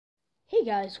Hey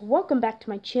guys, welcome back to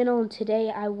my channel, and today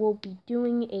I will be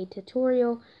doing a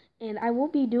tutorial, and I will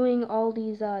be doing all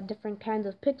these different kinds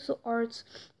of pixel arts.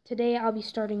 Today I'll be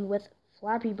starting with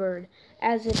Flappy Bird,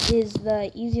 as it is the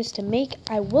easiest to make.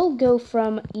 I will go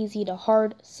from easy to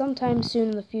hard sometime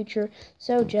soon in the future,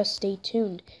 so just stay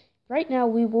tuned. Right now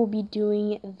we will be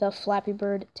doing the Flappy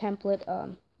Bird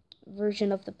template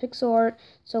version of the pixel art,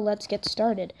 so let's get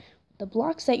started. The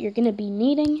blocks that you're going to be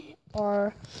needing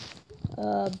are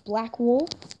black wool,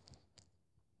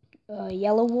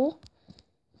 yellow wool,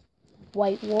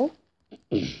 white wool,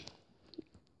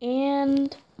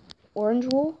 and orange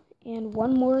wool, and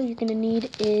one more you're going to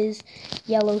need is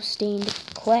yellow stained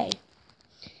clay.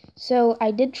 So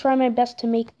I did try my best to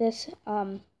make this.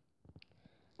 I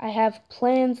have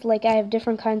plans, I have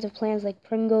different kinds of plans, like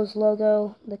Pringle's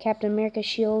logo, the Captain America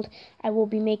shield. I will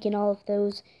be making all of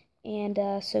those, and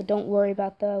so don't worry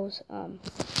about those.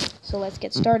 So let's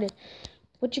get started.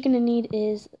 What you're going to need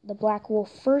is the black wool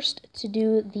first to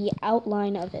do the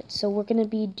outline of it. So we're going to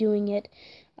be doing it,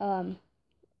 we're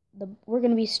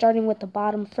going to be starting with the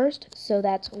bottom first. So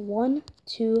that's 1,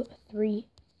 2, 3,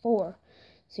 4.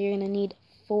 So you're going to need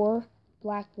 4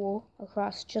 black wool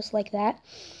across just like that.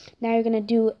 Now you're going to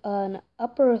do an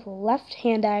upper left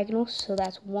hand diagonal. So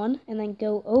that's 1, and then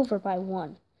go over by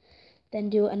 1.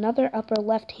 Then do another upper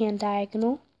left hand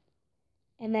diagonal,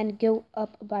 and then go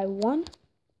up by 1.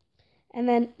 And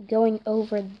then going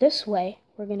over this way,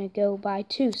 we're going to go by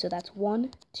 2. So that's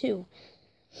 1, 2.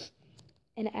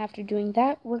 And after doing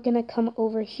that, we're going to come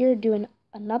over here, do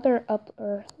another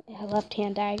upper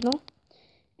left-hand diagonal.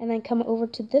 And then come over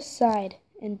to this side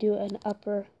and do an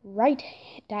upper right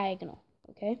diagonal.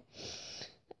 Okay?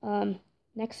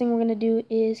 Next thing we're going to do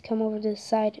is come over to this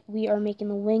side. We are making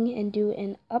the wing and do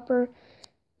an upper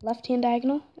left-hand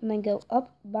diagonal. And then go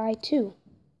up by 2.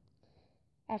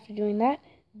 After doing that,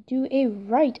 do a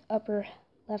right upper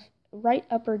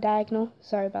diagonal,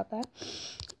 sorry about that,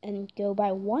 and go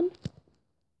by 1,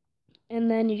 and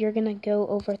then you're going to go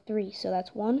over 3, so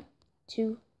that's 1,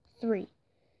 2, 3,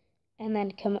 and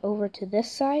then come over to this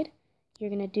side. You're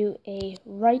going to do a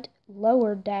right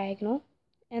lower diagonal,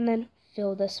 and then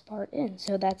fill this part in,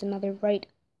 so that's another right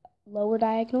lower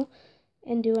diagonal,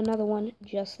 and do another one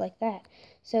just like that.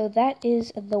 So that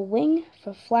is the wing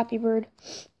for Flappy Bird.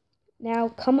 Now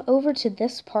come over to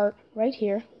this part right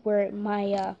here where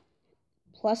my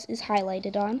plus is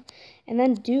highlighted on, and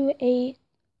then do a,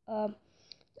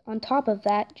 on top of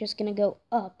that, just going to go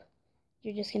up.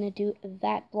 You're just going to do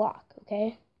that block,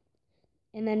 okay?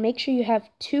 And then make sure you have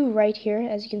 2 right here.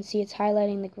 As you can see, it's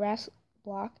highlighting the grass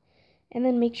block. And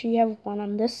then make sure you have 1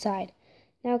 on this side.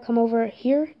 Now come over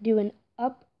here, do an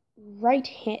up right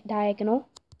diagonal,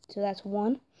 so that's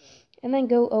 1, and then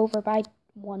go over by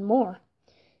 1 more.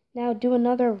 Now do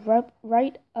another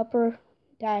right upper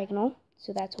diagonal,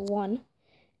 so that's 1,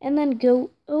 and then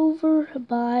go over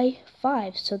by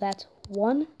 5, so that's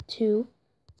 1, 2,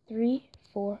 3,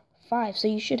 4, 5. So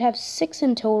you should have 6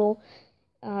 in total,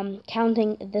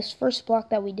 counting this first block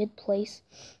that we did place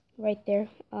right there.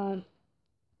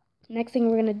 Next thing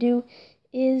we're going to do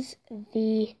is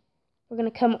we're going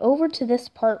to come over to this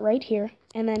part right here,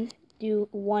 and then do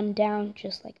 1 down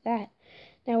just like that.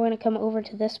 Now we're going to come over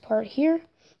to this part here,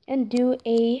 and do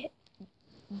a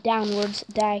downwards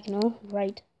diagonal,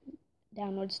 right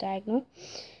downwards diagonal,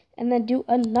 and then do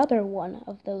another one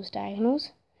of those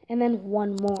diagonals, and then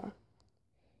 1 more.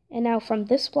 And now from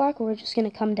this block, we're just going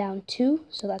to come down 2,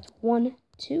 so that's 1,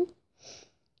 2,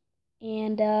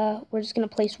 and we're just going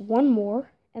to place 1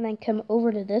 more, and then come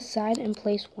over to this side and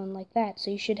place 1 like that. So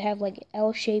you should have like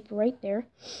L shape right there.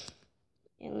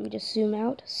 And let me just zoom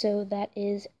out. So that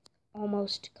is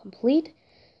almost complete.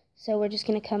 So we're just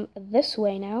going to come this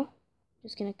way now.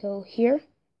 Just going to go here,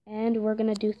 and we're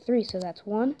going to do 3. So that's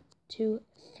 1, 2,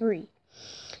 3.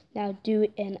 Now do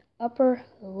an upper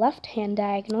left-hand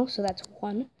diagonal, so that's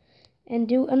 1. And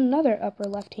do another upper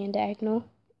left-hand diagonal,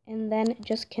 and then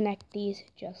just connect these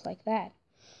just like that.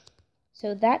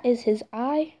 So that is his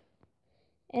eye.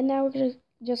 And now we're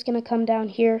just going to come down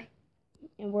here,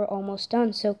 and we're almost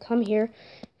done. So come here,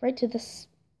 right to this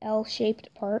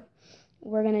L-shaped part.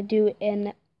 We're going to do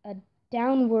a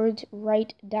downwards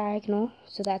right diagonal,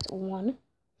 so that's 1.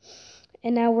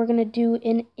 And now we're going to do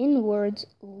an inwards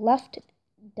left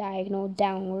diagonal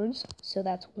downwards, so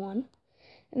that's 1.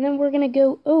 And then we're going to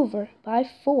go over by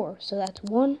 4, so that's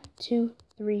 1, 2,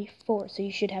 3, 4. So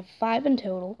you should have 5 in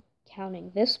total,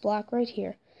 counting this block right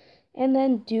here. And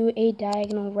then do a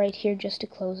diagonal right here just to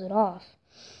close it off.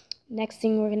 Next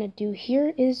thing we're going to do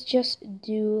here is just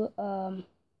do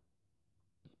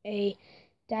a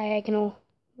diagonal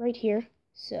right here.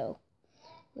 So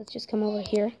let's just come over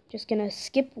here. Just gonna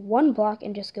skip one block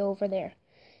and just go over there.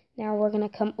 Now we're gonna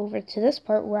come over to this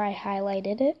part where I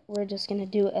highlighted it. We're just gonna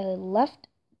do a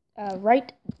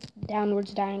right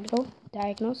downwards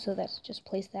diagonal. So let's just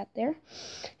place that there.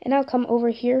 And I'll come over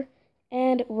here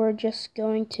and we're just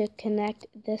going to connect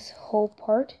this whole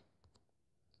part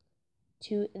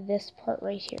to this part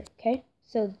right here. Okay,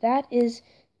 so that is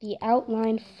the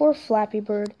outline for Flappy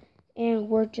Bird, and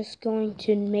we're just going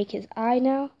to make his eye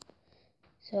now.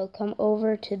 So come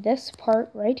over to this part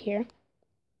right here,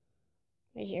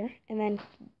 and then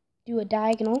do a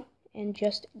diagonal and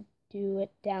just do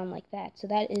it down like that. So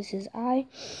that is his eye,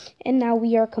 and now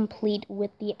we are complete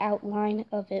with the outline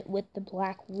of it with the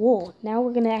black wool. Now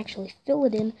we're going to actually fill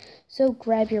it in, so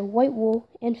grab your white wool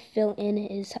and fill in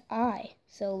his eye.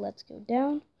 So let's go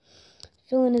down,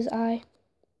 fill in his eye.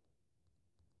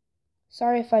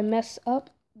 Sorry if I mess up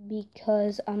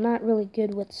because I'm not really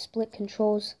good with split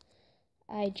controls.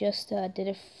 I just did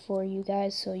it for you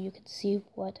guys so you could see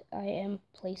what I am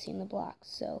placing the blocks.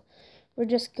 So we're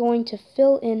just going to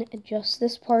fill in just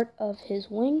this part of his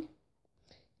wing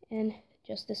and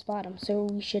just this bottom. So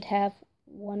we should have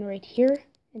one right here,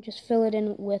 and just fill it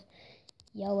in with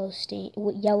yellow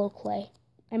clay.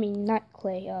 I mean, not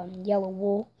clay, yellow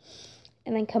wool.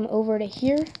 And then come over to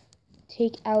here,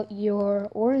 take out your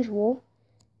orange wool,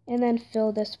 and then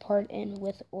fill this part in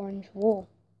with orange wool.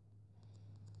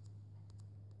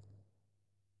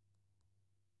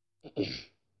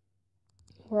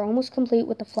 We're almost complete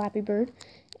with the Flappy Bird,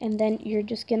 and then you're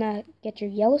just gonna get your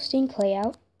yellow stained clay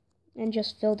out and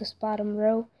just fill this bottom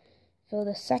row, fill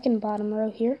the second bottom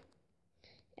row here,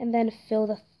 and then fill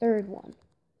the third one.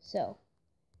 So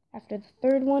after the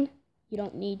third one, you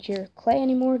don't need your clay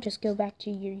anymore. Just go back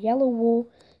to your yellow wool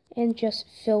and just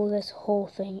fill this whole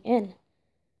thing in.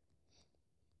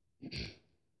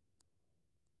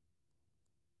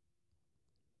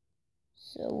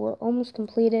 So we're almost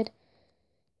completed.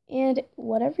 And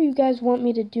whatever you guys want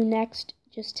me to do next,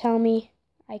 just tell me.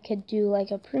 I could do like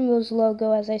a Pringles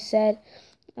logo, as I said,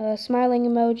 a smiling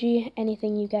emoji,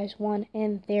 anything you guys want.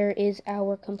 And there is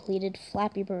our completed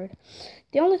Flappy Bird.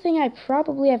 The only thing I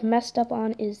probably have messed up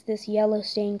on is this yellow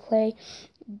stained clay,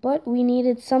 but we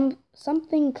needed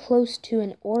something close to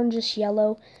an orangish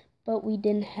yellow, but we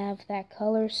didn't have that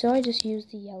color, so I just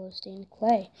used the yellow stained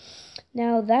clay.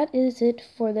 Now that is it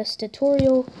for this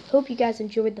tutorial. Hope you guys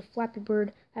enjoyed the Flappy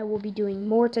Bird. I will be doing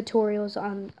more tutorials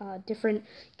on different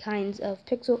kinds of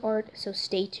pixel art, so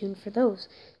stay tuned for those.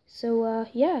 So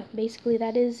yeah, basically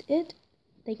that is it.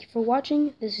 Thank you for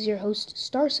watching. This is your host,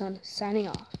 Starsun, signing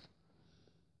off.